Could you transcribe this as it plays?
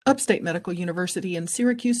Upstate Medical University in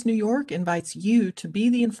Syracuse, New York invites you to be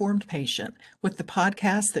the informed patient with the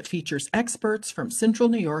podcast that features experts from Central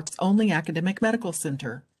New York's only academic medical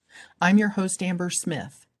center. I'm your host, Amber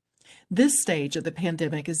Smith. This stage of the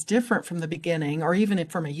pandemic is different from the beginning or even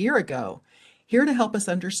from a year ago. Here to help us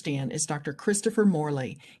understand is Dr. Christopher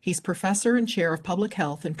Morley. He's professor and chair of public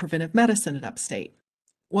health and preventive medicine at Upstate.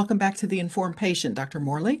 Welcome back to The Informed Patient, Dr.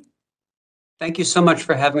 Morley. Thank you so much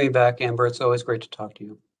for having me back, Amber. It's always great to talk to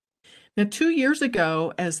you. Now, 2 years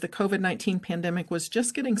ago, as the COVID-19 pandemic was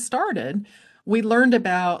just getting started, we learned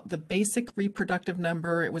about the basic reproductive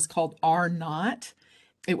number. It was called R0.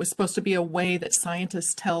 It was supposed to be a way that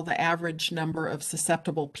scientists tell the average number of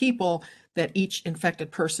susceptible people that each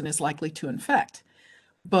infected person is likely to infect.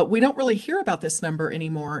 But we don't really hear about this number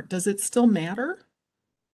anymore. Does it still matter?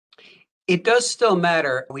 It does still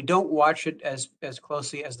matter. We don't watch it as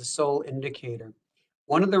closely as the sole indicator.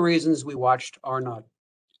 One of the reasons we watched R0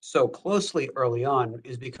 so closely early on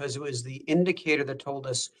is because it was the indicator that told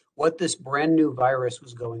us what this brand new virus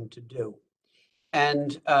was going to do.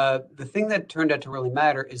 And the thing that turned out to really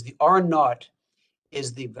matter is the R0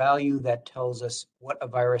 is the value that tells us what a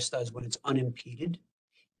virus does when it's unimpeded.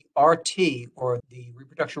 The RT, or the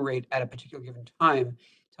reproduction rate at a particular given time,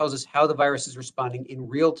 tells us how the virus is responding in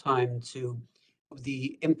real time to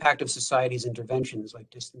the impact of society's interventions like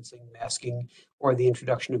distancing, masking, or the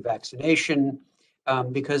introduction of vaccination,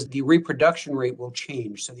 because the reproduction rate will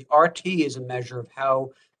change. So the RT is a measure of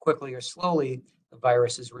how quickly or slowly the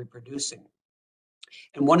virus is reproducing.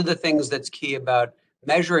 And one of the things that's key about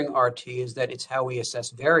measuring RT is that it's how we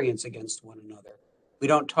assess variance against one another. We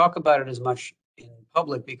don't talk about it as much in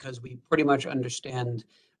public because we pretty much understand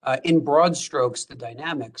in broad strokes the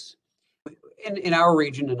dynamics. In our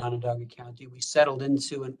region in Onondaga County, we settled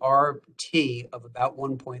into an RT of about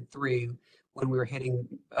 1.3 when we were hitting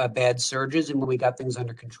bad surges, and when we got things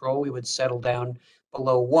under control, we would settle down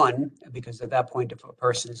below 1, because at that point, if a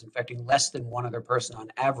person is infecting less than one other person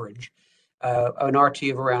on average, an RT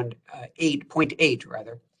of around 8.8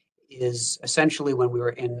 rather, is essentially when we were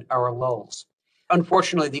in our lulls.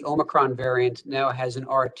 Unfortunately, the Omicron variant now has an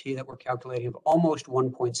RT that we're calculating of almost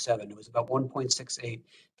 1.7. It was about 1.68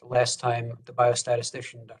 the last time the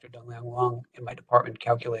biostatistician, Dr. Dongliang Wang, in my department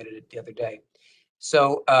calculated it the other day.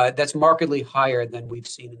 So that's markedly higher than we've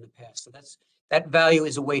seen in the past. So that value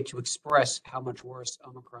is a way to express how much worse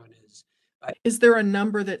Omicron is. Is there a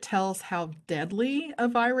number that tells how deadly a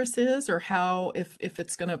virus is, or how if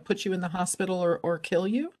it's going to put you in the hospital or kill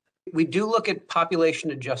you? We do look at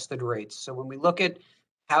population adjusted rates. So when we look at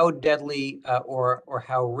how deadly or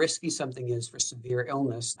how risky something is for severe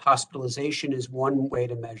illness, hospitalization is one way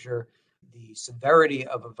to measure the severity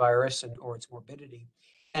of a virus or its morbidity.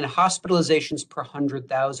 And hospitalizations per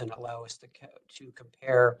 100,000 allow us to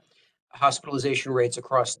compare hospitalization rates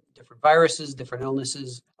across different viruses, different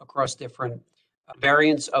illnesses, across different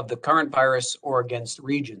variants of the current virus or against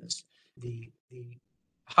regions. The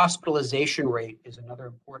hospitalization rate is another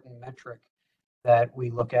important metric that we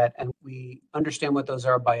look at, and we understand what those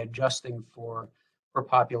are by adjusting for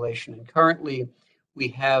population. And currently, we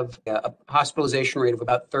have a hospitalization rate of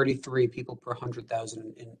about 33 people per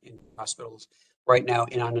 100,000 in hospitals right now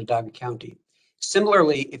in Onondaga County.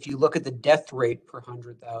 Similarly, if you look at the death rate per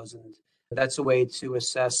 100,000, that's a way to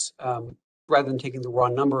assess, rather than taking the raw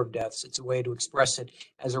number of deaths, it's a way to express it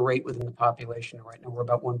as a rate within the population. Right now, we're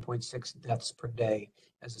about 1.6 deaths per day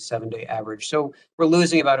as a 7-day average. So we're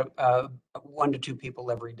losing about 1 to 2 people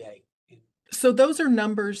every day. So those are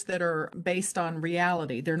numbers that are based on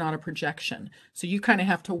reality. They're not a projection. So you kind of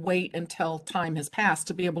have to wait until time has passed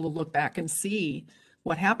to be able to look back and see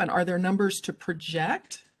what happened. Are there numbers to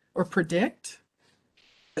project or predict?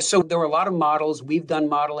 So there were a lot of models. We've done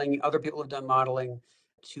modeling. Other people have done modeling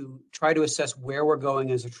to try to assess where we're going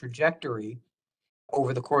as a trajectory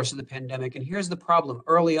over the course of the pandemic. And here's the problem.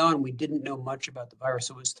 Early on, we didn't know much about the virus,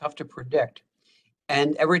 so it was tough to predict.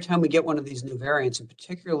 And every time we get one of these new variants, and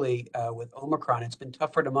particularly with Omicron, it's been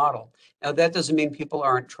tougher to model. Now, that doesn't mean people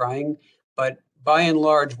aren't trying, but by and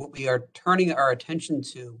large, what we are turning our attention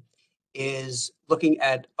to is looking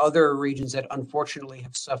at other regions that unfortunately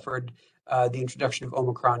have suffered the introduction of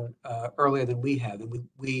Omicron earlier than we have. And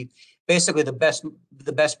we basically the best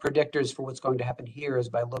predictors for what's going to happen here is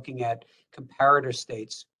by looking at comparator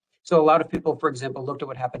states. So a lot of people, for example, looked at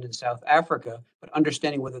what happened in South Africa, but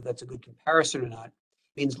understanding whether that's a good comparison or not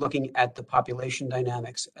means looking at the population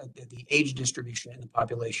dynamics, the age distribution in the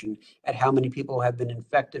population, at how many people have been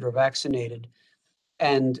infected or vaccinated,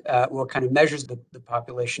 and what kind of measures the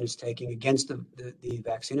population is taking against the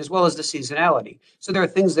vaccine, as well as the seasonality. So there are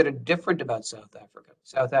things that are different about South Africa.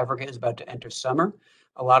 South Africa is about to enter summer.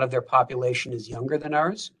 A lot of their population is younger than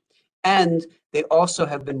ours. And they also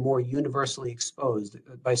have been more universally exposed.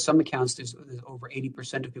 By some accounts, there's over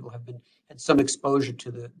 80% of people had some exposure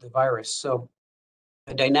to the virus. So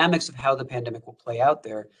the dynamics of how the pandemic will play out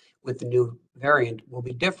there with the new variant will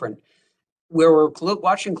be different. Where we're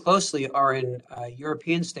watching closely are in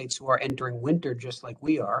European states who are entering winter just like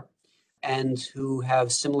we are, and who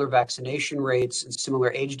have similar vaccination rates and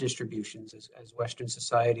similar age distributions as Western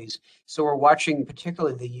societies. So we're watching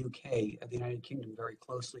particularly the UK, the United Kingdom, very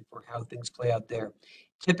closely for how things play out there.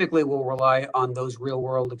 Typically, we'll rely on those real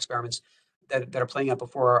world experiments that are playing out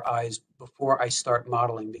before our eyes before I start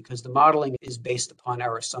modeling, because the modeling is based upon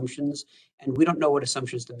our assumptions, and we don't know what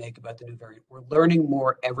assumptions to make about the new variant. We're learning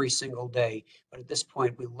more every single day, but at this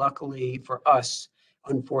point, we luckily for us,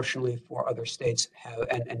 unfortunately for other states have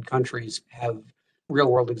and countries have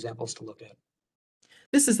real world examples to look at.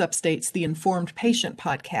 This is Upstate's The Informed Patient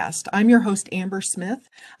podcast. I'm your host, Amber Smith.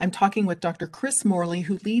 I'm talking with Dr. Chris Morley,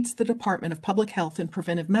 who leads the Department of Public Health and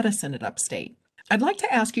Preventive Medicine at Upstate. I'd like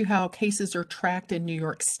to ask you how cases are tracked in New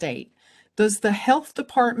York State. Does the health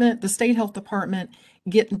department, the state health department,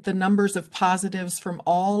 get the numbers of positives from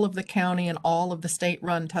all of the county and all of the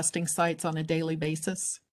state-run testing sites on a daily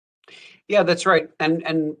basis? Yeah, that's right.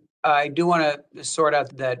 And I do want to sort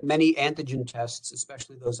out that many antigen tests,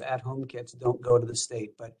 especially those at-home kits, don't go to the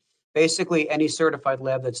state. But basically, any certified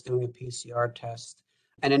lab that's doing a PCR test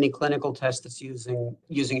and any clinical test that's using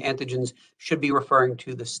antigens should be referring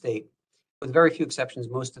to the state. With very few exceptions,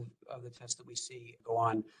 most of the tests that we see go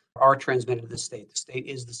on are transmitted to the state. The state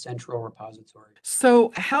is the central repository.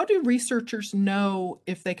 So, how do researchers know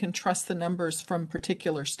if they can trust the numbers from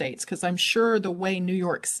particular states? Because I'm sure the way New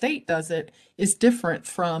York State does it is different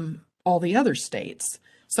from all the other states.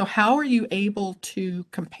 So, how are you able to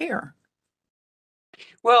compare?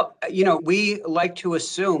 Well, we like to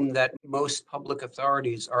assume that most public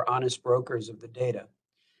authorities are honest brokers of the data.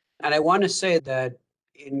 And I want to say that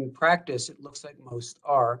in practice, it looks like most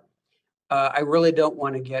are. I really don't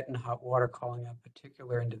want to get in hot water calling out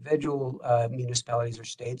particular individual municipalities or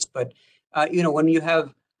states, but when you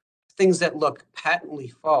have things that look patently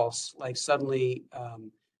false, like suddenly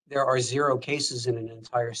there are 0 cases in an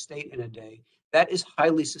entire state in a day, that is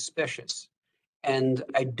highly suspicious. And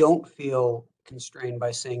I don't feel constrained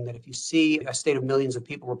by saying that if you see a state of millions of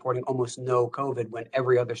people reporting almost no COVID when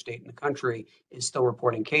every other state in the country is still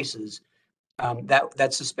reporting cases,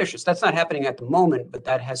 that's suspicious. That's not happening at the moment, but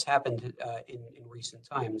that has happened in recent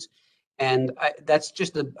times. And that's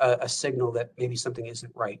just a signal that maybe something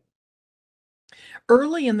isn't right.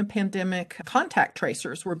 Early in the pandemic, contact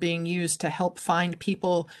tracers were being used to help find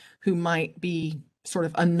people who might be sort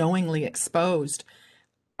of unknowingly exposed.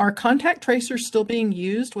 Are contact tracers still being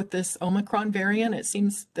used with this Omicron variant? It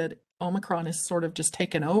seems that Omicron is sort of just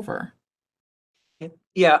taken over.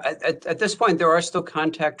 Yeah, at this point, there are still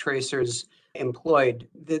contact tracers employed.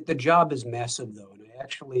 The job is massive, though, and I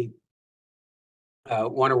actually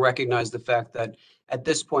want to recognize the fact that at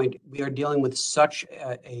this point, we are dealing with such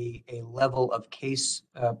a level of case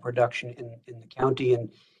production in the county. And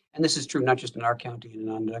this is true not just in our county, in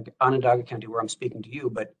Onondaga County, where I'm speaking to you,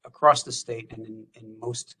 but across the state and in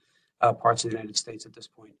most parts of the United States at this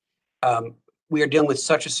point. We are dealing with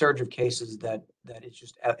such a surge of cases that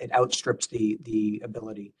it outstrips the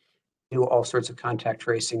ability to do all sorts of contact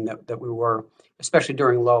tracing that we were, especially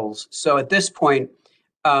during lulls. So at this point,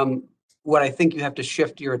 what I think you have to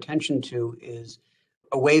shift your attention to is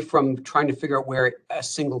away from trying to figure out where a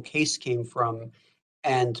single case came from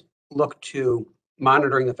and look to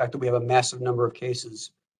monitoring the fact that we have a massive number of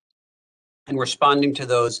cases and responding to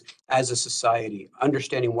those as a society,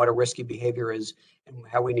 understanding what a risky behavior is and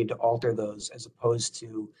how we need to alter those, as opposed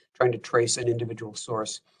to trying to trace an individual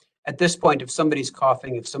source. At this point, if somebody's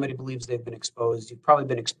coughing, if somebody believes they've been exposed, you've probably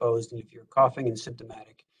been exposed. And if you're coughing and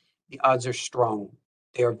symptomatic, the odds are strong.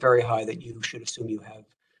 They are very high that you should assume you have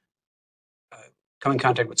come in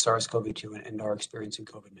contact with SARS-CoV-2 and are experiencing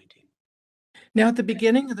COVID-19. Now, at the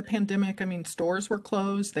beginning of the pandemic, I mean, stores were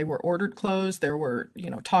closed, they were ordered closed, there were,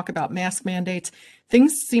 talk about mask mandates.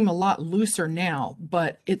 Things seem a lot looser now,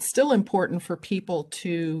 but it's still important for people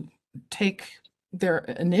to take their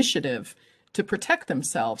initiative to protect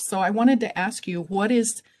themselves. So I wanted to ask you, what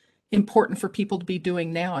is important for people to be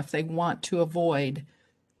doing now if they want to avoid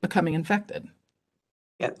becoming infected?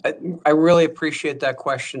 Yeah, I really appreciate that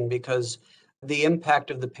question, because the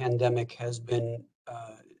impact of the pandemic has been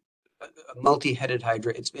a multi-headed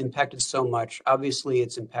hydra. It's impacted so much. Obviously,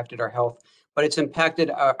 it's impacted our health, but it's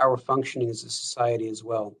impacted our functioning as a society as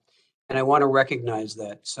well. And I want to recognize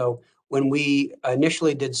that. So when we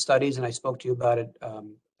initially did studies, and I spoke to you about it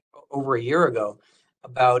over a year ago,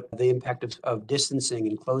 about the impact of distancing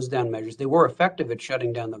and close down measures. They were effective at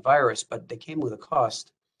shutting down the virus, but they came with a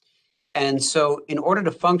cost. And so, in order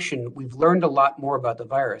to function, we've learned a lot more about the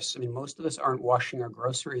virus. I mean, most of us aren't washing our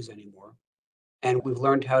groceries anymore, and we've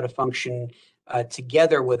learned how to function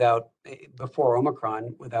together before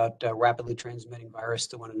Omicron, without rapidly transmitting virus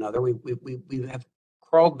to one another. We have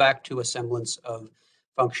crawled back to a semblance of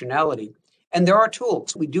functionality. And there are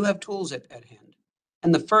tools. We do have tools at hand.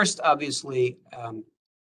 And the first, obviously,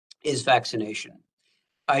 is vaccination.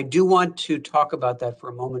 I do want to talk about that for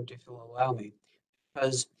a moment, if you'll allow me,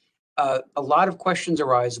 because a lot of questions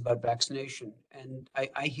arise about vaccination, and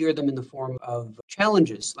I hear them in the form of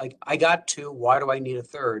challenges like, I got two, why do I need a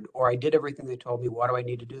third? Or I did everything they told me, why do I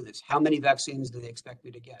need to do this? How many vaccines do they expect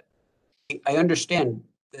me to get? I understand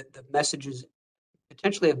that the messages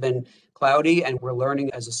potentially have been cloudy, and we're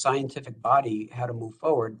learning as a scientific body how to move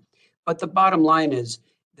forward. But the bottom line is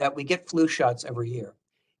that we get flu shots every year.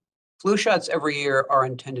 Flu shots every year are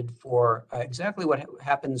intended for exactly what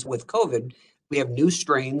happens with COVID. We have new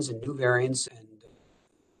strains and new variants, and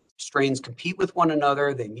strains compete with one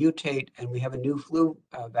another, they mutate, and we have a new flu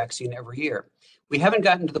vaccine every year. We haven't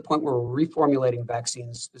gotten to the point where we're reformulating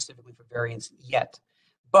vaccines specifically for variants yet.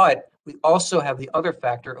 But we also have the other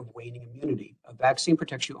factor of waning immunity. A vaccine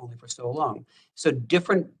protects you only for so long. So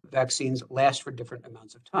different vaccines last for different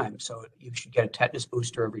amounts of time. So you should get a tetanus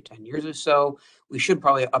booster every 10 years or so. We should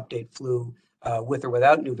probably update flu with or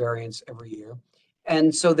without new variants every year.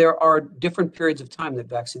 And so there are different periods of time that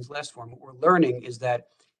vaccines last for. And what we're learning is that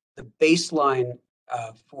the baseline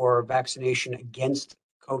for vaccination against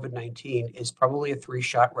COVID-19 is probably a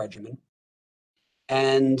 3-shot regimen.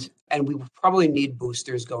 And we probably need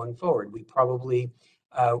boosters going forward. We probably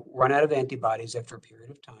run out of antibodies after a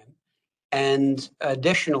period of time. And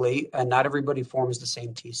additionally, not everybody forms the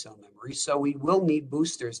same T cell memory. So we will need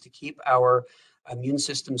boosters to keep our immune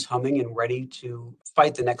systems humming and ready to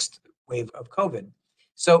fight the next wave of COVID.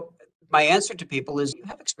 So my answer to people is, you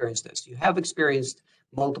have experienced this. You have experienced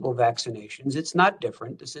multiple vaccinations. It's not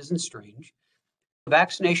different. This isn't strange.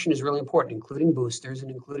 Vaccination is really important, including boosters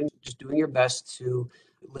and including just doing your best to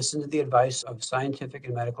listen to the advice of scientific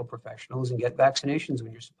and medical professionals and get vaccinations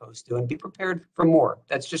when you're supposed to, and be prepared for more.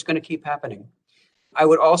 That's just going to keep happening. I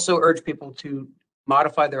would also urge people to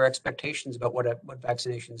modify their expectations about what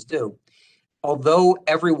vaccinations do. Although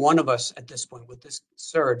every one of us at this point with this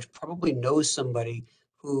surge probably knows somebody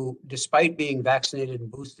who, despite being vaccinated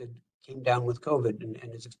and boosted, came down with COVID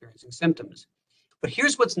and is experiencing symptoms. But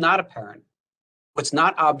here's what's not apparent. What's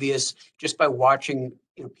not obvious just by watching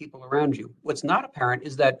people around you. What's not apparent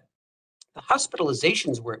is that the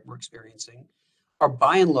hospitalizations we're experiencing are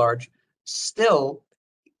by and large still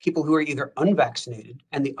people who are either unvaccinated,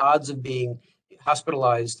 and the odds of being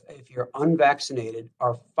hospitalized if you're unvaccinated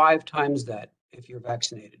are 5 times that if you're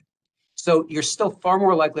vaccinated. So you're still far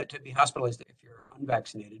more likely to be hospitalized if you're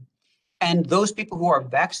unvaccinated. And those people who are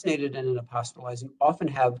vaccinated and end up hospitalizing often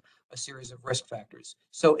have a series of risk factors.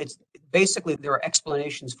 So it's basically, there are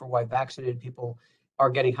explanations for why vaccinated people are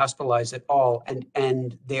getting hospitalized at all,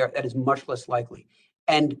 and that is much less likely.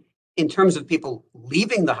 And in terms of people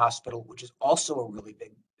leaving the hospital, which is also a really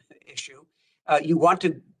big issue, you want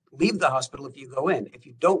to leave the hospital if you go in. If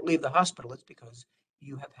you don't leave the hospital, it's because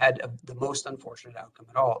you have had the most unfortunate outcome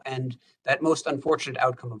at all. And that most unfortunate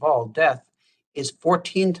outcome of all, death, is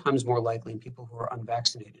 14 times more likely in people who are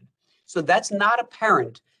unvaccinated. So that's not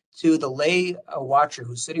apparent to the lay watcher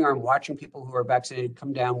who's sitting around watching people who are vaccinated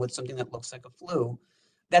come down with something that looks like a flu.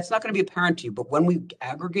 That's not going to be apparent to you. But when we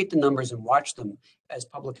aggregate the numbers and watch them as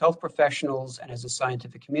public health professionals and as a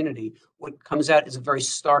scientific community, what comes out is a very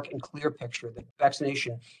stark and clear picture that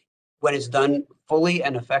vaccination, when it's done fully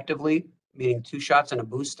and effectively, meaning 2 shots and a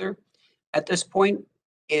booster, at this point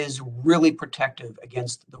is really protective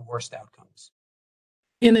against the worst outcomes.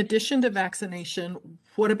 In addition to vaccination,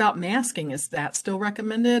 what about masking? Is that still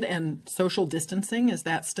recommended? And social distancing, is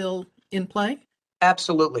that still in play?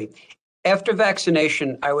 Absolutely. After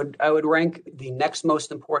vaccination, I would rank the next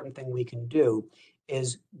most important thing we can do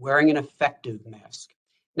is wearing an effective mask.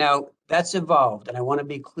 Now, that's evolved, and I want to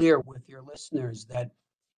be clear with your listeners that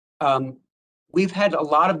we've had a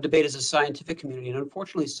lot of debate as a scientific community, and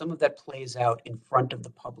unfortunately, some of that plays out in front of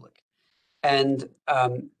the public. And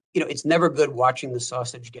it's never good watching the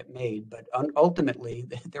sausage get made, but ultimately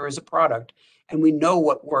there is a product, and we know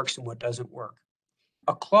what works and what doesn't work.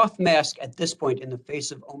 A cloth mask at this point in the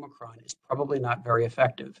face of Omicron is probably not very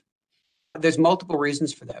effective. There's multiple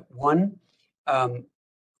reasons for that. One,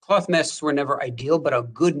 cloth masks were never ideal, but a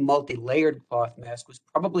good multi-layered cloth mask was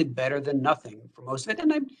probably better than nothing for most of it.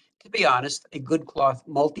 And to be honest, a good cloth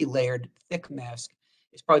multi-layered thick mask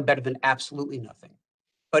is probably better than absolutely nothing.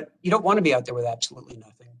 but you don't want to be out there with absolutely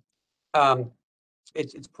nothing.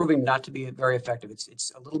 It's proving not to be very effective.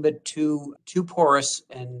 It's a little bit too porous,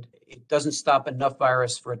 and it doesn't stop enough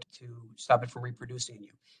virus for it to stop it from reproducing in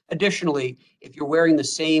you. Additionally, if you're wearing the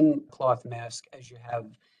same cloth mask as you have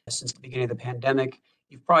since the beginning of the pandemic,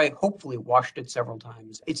 you've probably hopefully washed it several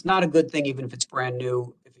times. It's not a good thing, even if it's brand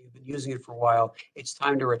new. If you've been using it for a while, it's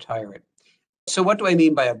time to retire it. So what do I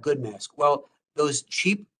mean by a good mask? Well, those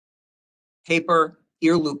cheap paper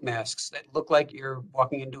ear loop masks that look like you're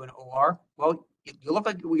walking into an OR, well, you look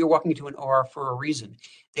like you're walking into an OR for a reason.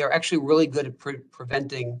 They are actually really good at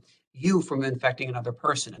preventing you from infecting another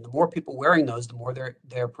person. And the more people wearing those, the more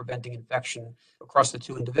they're preventing infection across the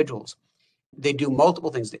two individuals. They do multiple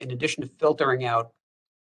things. In addition to filtering out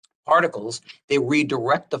particles, they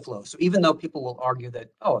redirect the flow. So even though people will argue that,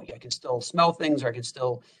 oh, I can still smell things, or I can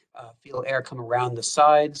still feel air come around the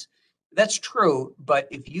sides, that's true. But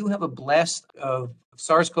if you have a blast of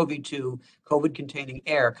SARS-CoV-2 COVID-containing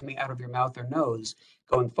air coming out of your mouth or nose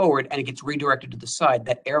going forward, and it gets redirected to the side,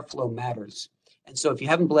 that airflow matters. And so if you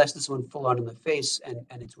haven't blasted someone full on in the face, and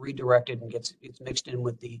it's redirected and gets mixed in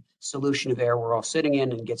with the solution of air we're all sitting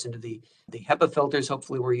in, and gets into the HEPA filters,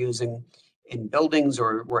 hopefully we're using in buildings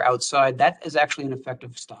or we're outside, that is actually an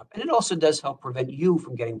effective stop. And it also does help prevent you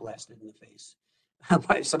from getting blasted in the face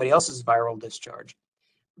by somebody else's viral discharge.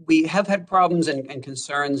 We have had problems and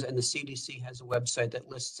concerns, and the CDC has a website that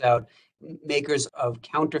lists out makers of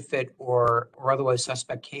counterfeit or otherwise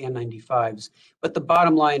suspect KN95s. But the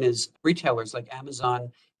bottom line is retailers like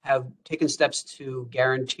Amazon have taken steps to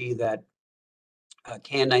guarantee that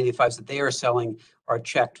KN95s that they are selling are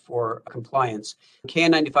checked for compliance.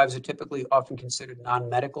 KN95s are typically often considered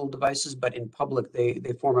non-medical devices, but in public, they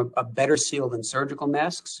form a better seal than surgical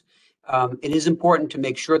masks. It is important to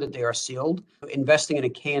make sure that they are sealed. Investing in a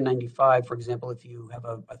KN95, for example, if you have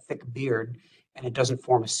a thick beard and it doesn't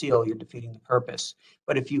form a seal, you're defeating the purpose.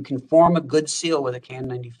 But if you can form a good seal with a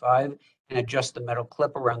KN95 and adjust the metal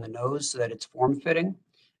clip around the nose so that it's form-fitting,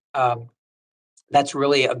 that's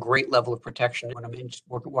really a great level of protection. When I'm just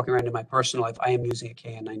walking around in my personal life, I am using a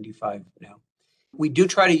KN95 now. We do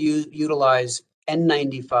try to utilize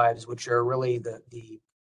N95s, which are really the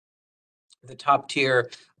top tier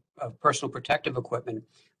of personal protective equipment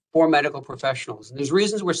for medical professionals. And there's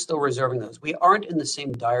reasons we're still reserving those. We aren't in the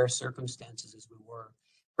same dire circumstances as we were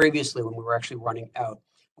previously when we were actually running out.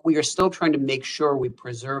 We are still trying to make sure we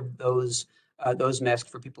preserve those masks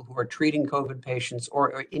for people who are treating COVID patients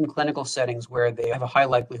or in clinical settings where they have a high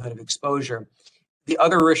likelihood of exposure. The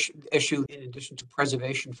other issue, in addition to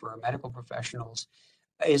preservation for our medical professionals,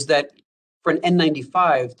 is that for an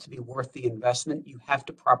N95 to be worth the investment, you have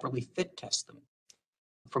to properly fit test them.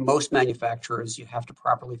 For most manufacturers, you have to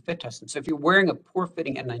properly fit test them. So if you're wearing a poor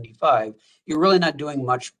fitting N95, you're really not doing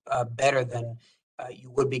much better than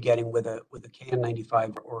you would be getting with a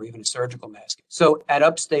KN95 or even a surgical mask. So at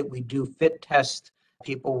Upstate, we do fit test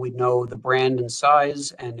people. We know the brand and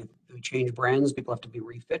size, and if we change brands, people have to be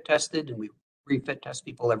refit tested, and we refit test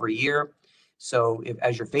people every year. So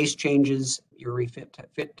as your face changes, you're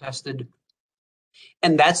fit tested.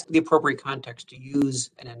 And that's the appropriate context to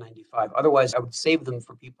use an N95. Otherwise, I would save them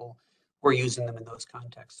for people who are using them in those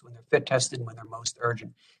contexts when they're fit tested and when they're most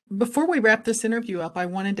urgent. Before we wrap this interview up, I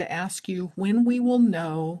wanted to ask you when we will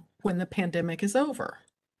know when the pandemic is over.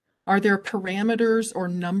 Are there parameters or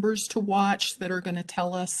numbers to watch that are going to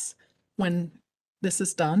tell us when this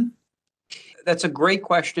is done? That's a great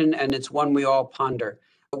question, and it's one we all ponder.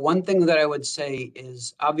 One thing that I would say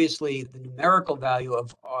is obviously the numerical value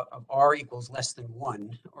of R equals less than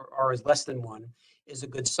 1, or R is less than 1, is a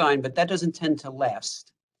good sign, but that doesn't tend to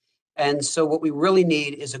last. And so what we really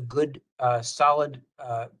need is a good, solid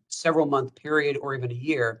several month period or even a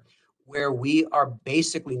year where we are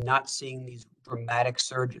basically not seeing these dramatic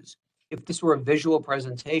surges. If this were a visual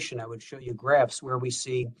presentation, I would show you graphs where we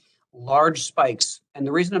see large spikes. And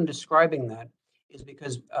the reason I'm describing that is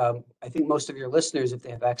because I think most of your listeners, if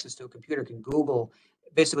they have access to a computer, can Google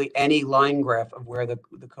basically any line graph of where the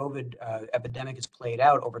COVID epidemic is played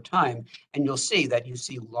out over time. And you'll see that you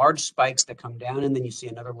see large spikes that come down, and then you see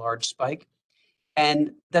another large spike.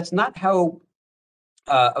 And that's not how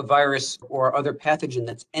a virus or other pathogen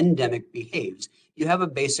that's endemic behaves. You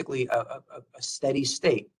have basically a steady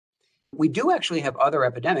state. We do actually have other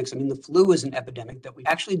epidemics. I mean, the flu is an epidemic that we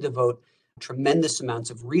actually devote tremendous amounts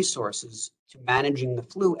of resources to managing the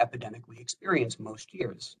flu epidemic we experience most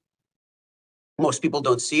years. Most people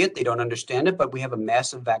don't see it, they don't understand it, but we have a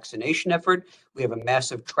massive vaccination effort. We have a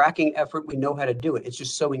massive tracking effort. We know how to do it. It's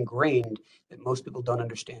just so ingrained that most people don't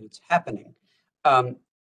understand it's happening.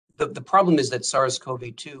 The problem is that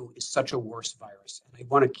SARS-CoV-2 is such a worse virus. And I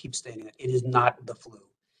want to keep stating that it is not the flu.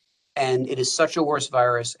 And it is such a worse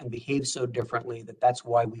virus and behaves so differently that that's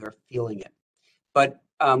why we are feeling it. But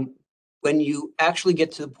when you actually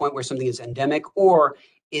get to the point where something is endemic or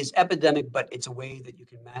is epidemic, but it's a way that you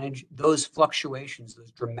can manage, those fluctuations,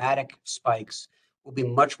 those dramatic spikes will be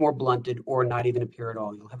much more blunted or not even appear at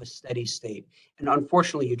all. You'll have a steady state. And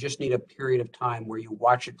unfortunately, you just need a period of time where you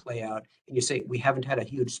watch it play out and you say, we haven't had a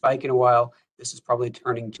huge spike in a while. This is probably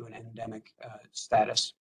turning to an endemic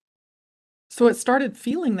status. So it started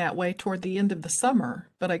feeling that way toward the end of the summer,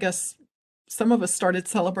 but I guess some of us started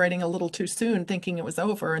celebrating a little too soon, thinking it was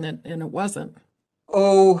over, and it wasn't.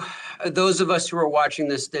 Oh, those of us who are watching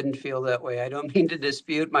this didn't feel that way. I don't mean to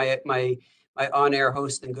dispute my on-air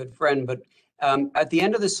host and good friend, but at the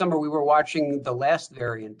end of the summer, we were watching the last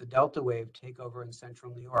variant, the Delta wave, take over in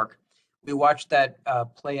central New York. We watched that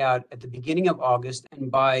play out at the beginning of August,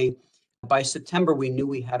 and by September, we knew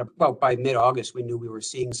we had by mid-August, we knew we were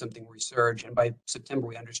seeing something resurge. And by September,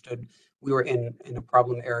 we understood we were in a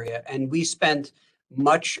problem area. And we spent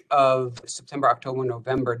much of September, October,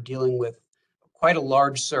 November dealing with quite a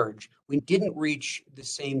large surge. We didn't reach the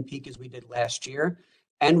same peak as we did last year.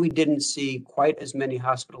 And we didn't see quite as many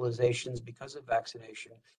hospitalizations because of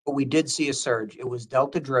vaccination, but we did see a surge. It was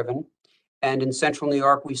Delta driven. And in central New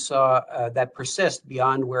York, we saw that persist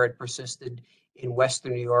beyond where it persisted in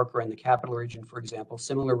Western New York or in the capital region, for example,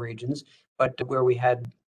 similar regions, but where we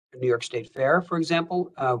had a New York State Fair, for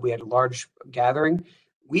example, we had a large gathering.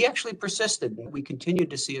 We actually persisted. We continued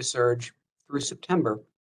to see a surge through September.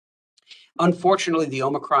 Unfortunately, the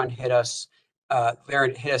Omicron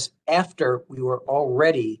variant hit us after we were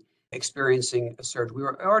already experiencing a surge. We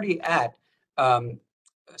were already at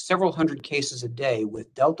several hundred cases a day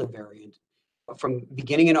with Delta variant. From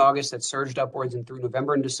beginning in August, that surged upwards, and through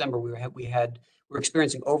November and December, we were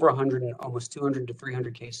experiencing over 100 and almost 200 to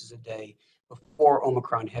 300 cases a day before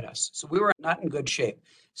Omicron hit us. So we were not in good shape.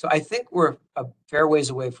 So I think we're a fair ways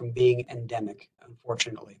away from being endemic,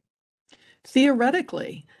 unfortunately.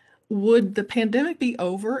 Theoretically, would the pandemic be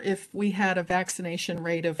over if we had a vaccination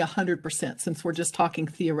rate of 100%, since we're just talking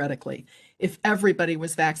theoretically? If everybody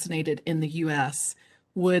was vaccinated in the US,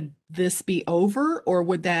 would this be over, or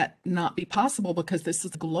would that not be possible because this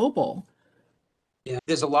is global? Yeah,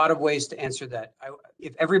 there's a lot of ways to answer that.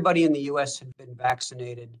 If everybody in the US had been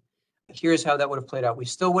vaccinated, here's how that would have played out. We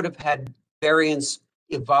still would have had variants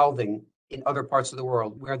evolving in other parts of the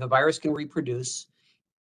world where the virus can reproduce.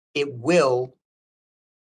 It will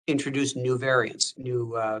introduce new variants,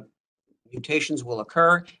 new mutations will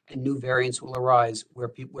occur, and new variants will arise where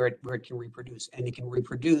it can reproduce, and it can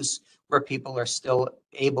reproduce where people are still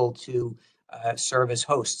able to serve as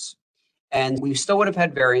hosts. And we still would have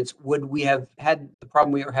had variants. Would we have had the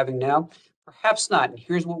problem we are having now? Perhaps not. And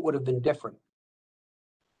here's what would have been different.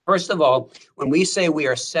 First of all, when we say we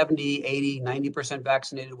are 70, 80, 90%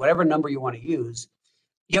 vaccinated, whatever number you want to use,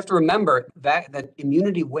 you have to remember that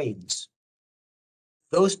immunity wanes.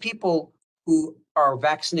 Those people who are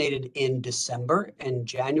vaccinated in December and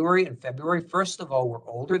January and February, first of all, were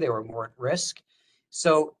older, they were more at risk.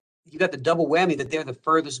 So you got the double whammy that they're the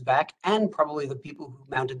furthest back and probably the people who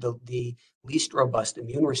mounted the least robust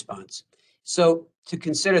immune response. So to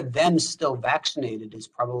consider them still vaccinated is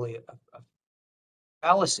probably a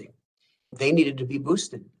fallacy. They needed to be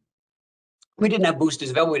boosted. We didn't have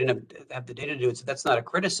boosters available. We didn't have the data to do it, so that's not a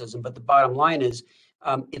criticism. But the bottom line is,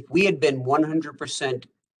 if we had been 100%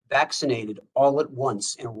 vaccinated all at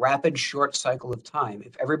once in a rapid, short cycle of time,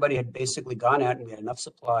 if everybody had basically gone out and we had enough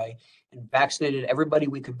supply and vaccinated everybody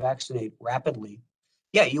we could vaccinate rapidly,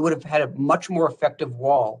 yeah, you would have had a much more effective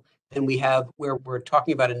wall than we have, where we're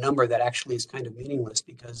talking about a number that actually is kind of meaningless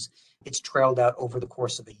because it's trailed out over the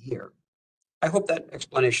course of a year. I hope that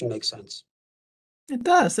explanation makes sense. It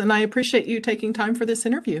does, and I appreciate you taking time for this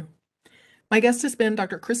interview. My guest has been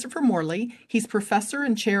Dr. Christopher Morley. He's professor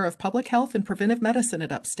and chair of public health and preventive medicine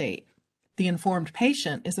at Upstate. The Informed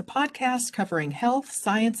Patient is a podcast covering health,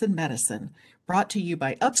 science, and medicine, brought to you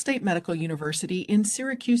by Upstate Medical University in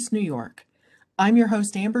Syracuse, New York. I'm your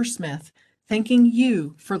host, Amber Smith, thanking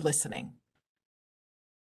you for listening.